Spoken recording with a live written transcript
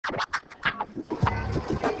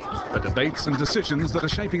debates and decisions that are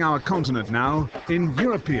shaping our continent now in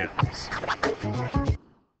Europeans.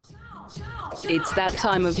 It's that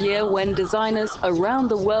time of year when designers around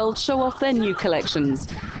the world show off their new collections.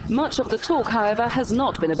 Much of the talk, however, has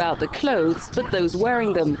not been about the clothes, but those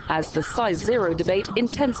wearing them, as the size zero debate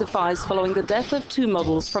intensifies following the death of two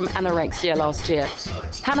models from anorexia last year.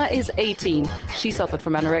 Hannah is 18. She suffered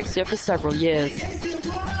from anorexia for several years.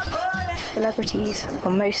 Celebrities,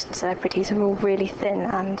 or most celebrities, are all really thin,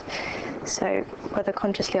 and so whether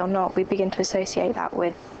consciously or not, we begin to associate that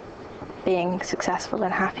with being successful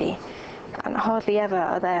and happy. And hardly ever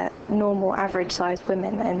are there normal, average-sized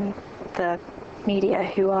women in the media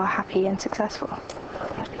who are happy and successful.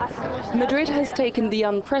 Madrid has taken the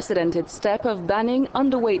unprecedented step of banning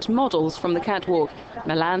underweight models from the catwalk.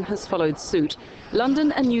 Milan has followed suit.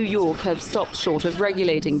 London and New York have stopped short of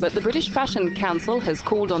regulating, but the British Fashion Council has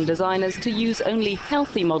called on designers to use only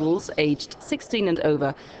healthy models aged 16 and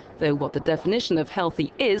over. Though what the definition of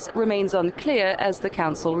healthy is remains unclear, as the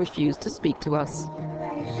council refused to speak to us.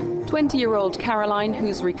 20-year-old Caroline,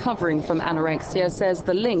 who's recovering from anorexia, says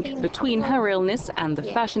the link between her illness and the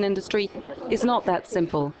fashion industry is not that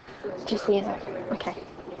simple. Just okay.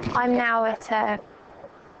 I'm now at a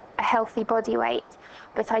healthy body weight,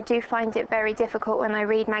 but I do find it very difficult when I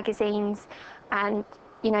read magazines, and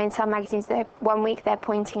in some magazines, one week they're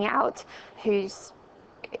pointing out who's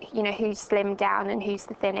slimmed down and who's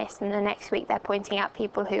the thinnest, and the next week they're pointing out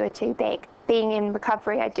people who are too big. Being in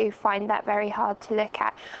recovery, I do find that very hard to look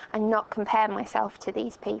at and not compare myself to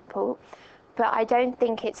these people. But I don't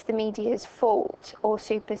think it's the media's fault or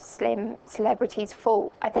super slim celebrities'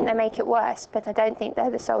 fault. I think they make it worse, but I don't think they're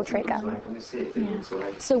the sole trigger.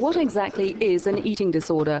 So what exactly is an eating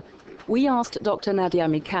disorder? We asked Dr. Nadia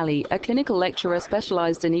Mikali, a clinical lecturer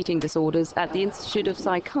specialised in eating disorders at the Institute of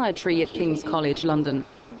Psychiatry at King's College London.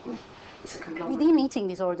 Within eating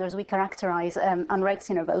disorders, we characterize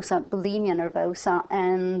anorexia nervosa, bulimia nervosa,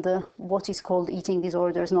 and what is called eating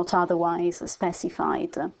disorders not otherwise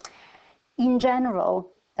specified. In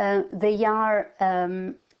general, they are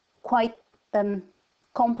quite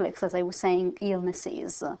complex, as I was saying,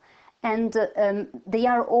 illnesses, and they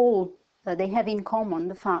have in common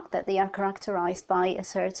the fact that they are characterized by a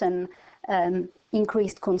certain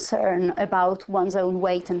increased concern about one's own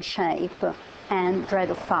weight and shape and dread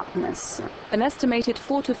of fatness. An estimated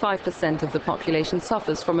 4 to 5% of the population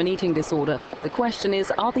suffers from an eating disorder. The question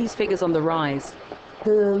is, are these figures on the rise?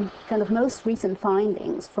 The kind of most recent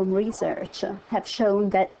findings from research have shown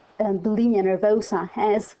that bulimia nervosa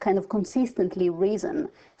has kind of consistently risen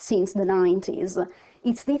since the 90s.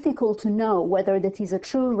 It's difficult to know whether that is a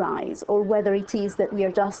true rise or whether it is that we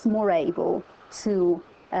are just more able to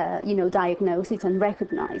diagnose it and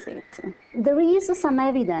recognize it. There is some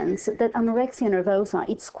evidence that anorexia nervosa,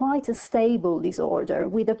 it's quite a stable disorder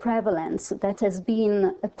with a prevalence that has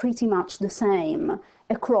been pretty much the same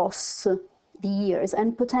across the years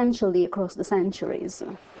and potentially across the centuries.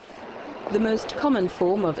 The most common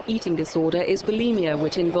form of eating disorder is bulimia,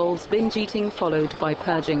 which involves binge eating followed by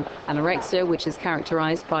purging. Anorexia, which is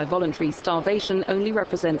characterized by voluntary starvation, only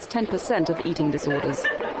represents 10% of eating disorders.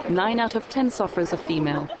 9 out of 10 sufferers are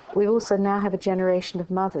female. We also now have a generation of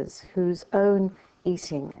mothers whose own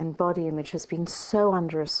eating and body image has been so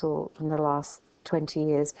under assault in the last 20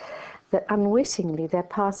 years that unwittingly they're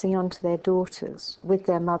passing on to their daughters, with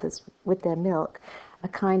their mothers, with their milk, a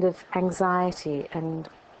kind of anxiety and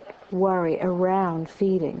worry around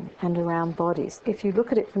feeding and around bodies. If you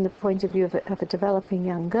look at it from the point of view of a developing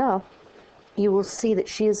young girl, you will see that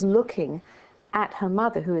she is looking at her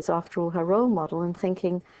mother, who is after all her role model, and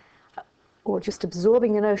thinking, or just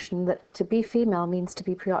absorbing the notion that to be female means to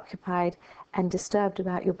be preoccupied and disturbed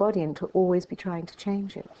about your body and to always be trying to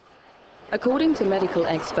change it. According to medical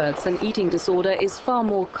experts, an eating disorder is far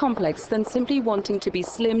more complex than simply wanting to be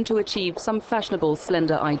slim to achieve some fashionable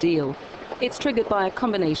slender ideal. It's triggered by a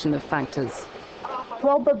combination of factors.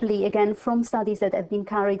 Probably, again, from studies that have been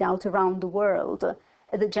carried out around the world,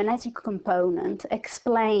 the genetic component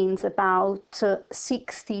explains about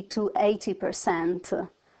 60 to 80%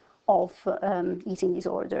 of eating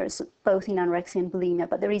disorders, both in anorexia and bulimia,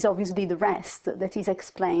 but there is obviously the rest that is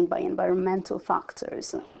explained by environmental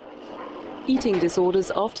factors. Eating disorders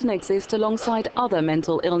often exist alongside other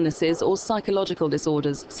mental illnesses or psychological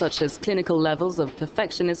disorders, such as clinical levels of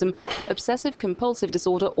perfectionism, obsessive-compulsive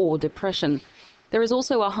disorder or depression. There is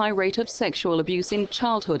also a high rate of sexual abuse in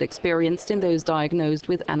childhood experienced in those diagnosed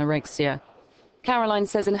with anorexia. Caroline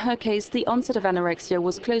says in her case the onset of anorexia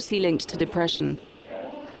was closely linked to depression.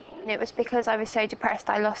 It was because I was so depressed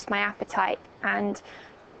I lost my appetite, and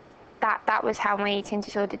that was how my eating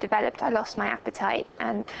disorder developed. I lost my appetite,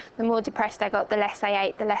 and the more depressed I got, the less I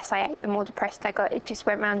ate, the more depressed I got. It just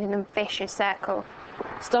went round in a vicious circle.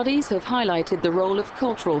 Studies have highlighted the role of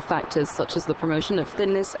cultural factors such as the promotion of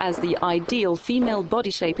thinness as the ideal female body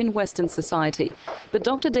shape in Western society. But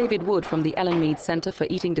Dr. David Wood from the Ellen Mead Centre for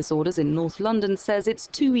Eating Disorders in North London says it's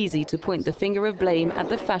too easy to point the finger of blame at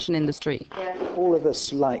the fashion industry. All of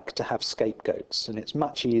us like to have scapegoats, and it's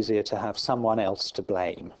much easier to have someone else to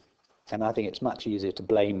blame. And I think it's much easier to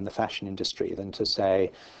blame the fashion industry than to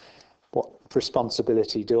say, what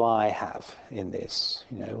responsibility do I have in this?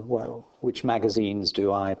 You know, well, which magazines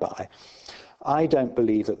do I buy? I don't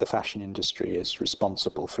believe that the fashion industry is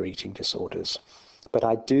responsible for eating disorders, but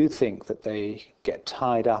I do think that they get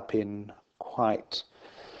tied up in quite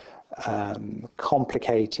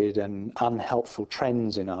complicated and unhelpful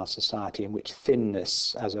trends in our society in which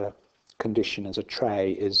thinness as a condition, as a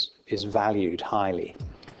trait, is valued highly.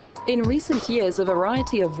 In recent years, a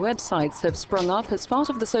variety of websites have sprung up as part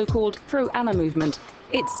of the so-called pro-Ana movement.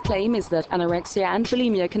 Its claim is that anorexia and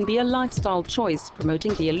bulimia can be a lifestyle choice,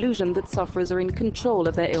 promoting the illusion that sufferers are in control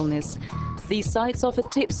of their illness. These sites offer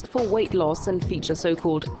tips for weight loss and feature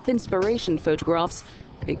so-called thinspiration photographs,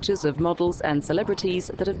 pictures of models and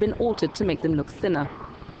celebrities that have been altered to make them look thinner.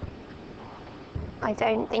 I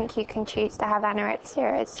don't think you can choose to have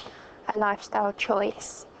anorexia as a lifestyle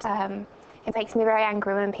choice. It makes me very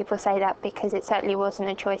angry when people say that, because it certainly wasn't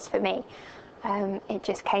a choice for me. It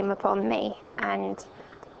just came upon me, and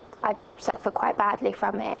I suffer quite badly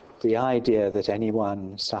from it. The idea that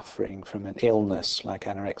anyone suffering from an illness like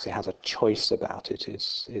anorexia has a choice about it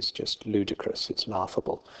is just ludicrous. It's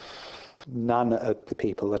laughable. None of the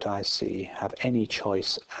people that I see have any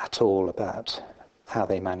choice at all about how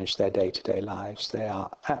they manage their day-to-day lives. They are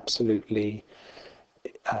absolutely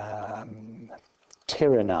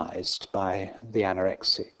tyrannized by the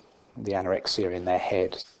anorexia in their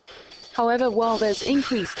head. However, while there's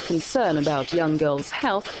increased concern about young girls'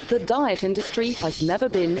 health, the diet industry has never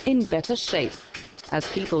been in better shape. As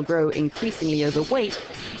people grow increasingly overweight,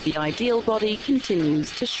 the ideal body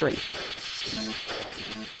continues to shrink.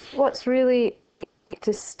 What's really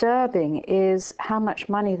disturbing is how much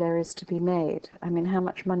money there is to be made. I mean, how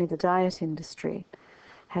much money the diet industry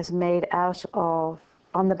has made out of,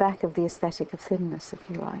 on the back of the aesthetic of thinness, if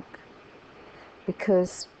you like.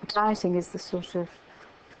 Because dieting is the sort of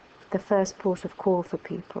the first port of call for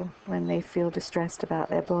people when they feel distressed about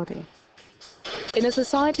their body. In a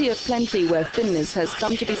society of plenty where thinness has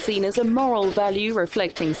come to be seen as a moral value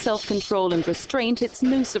reflecting self-control and restraint, it's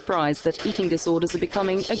no surprise that eating disorders are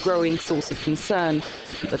becoming a growing source of concern.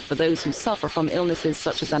 But for those who suffer from illnesses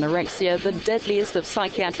such as anorexia, the deadliest of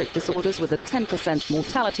psychiatric disorders with a 10%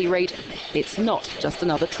 mortality rate, it's not just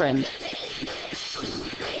another trend.